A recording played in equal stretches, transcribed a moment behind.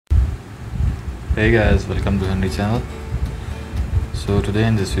Hey guys, welcome to Henry channel. So today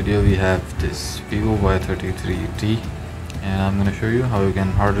in this video we have this VIVO Y33T and I'm gonna show you how you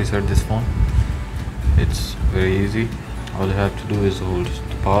can hard reset this phone. It's very easy. All you have to do is hold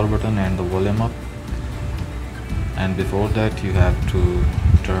the power button and the volume up, and before that you have to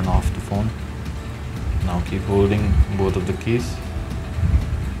turn off the phone. Now keep holding both of the keys,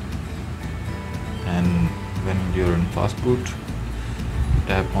 and when you're in fast boot,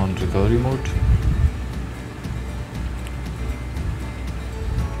 tap on recovery mode.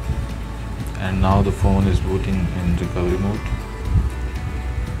 And now the phone is booting in recovery mode.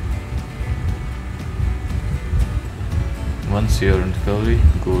 Once you're in recovery,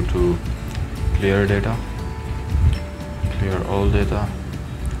 go to clear data, clear all data,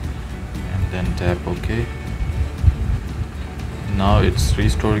 and then tap OK. Now it's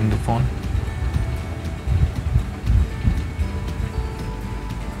restoring the phone.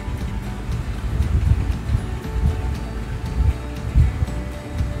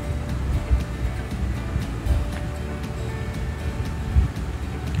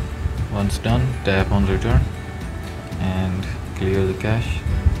 Once done, tap on return and clear the cache.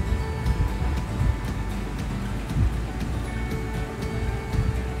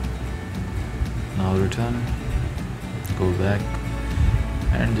 Now return, go back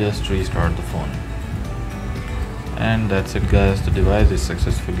and just restart the phone. And that's it guys, the device is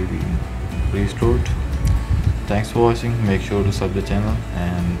successfully being restored. Thanks for watching. Make sure to sub the channel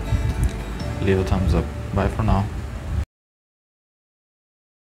and leave a thumbs up. Bye for now.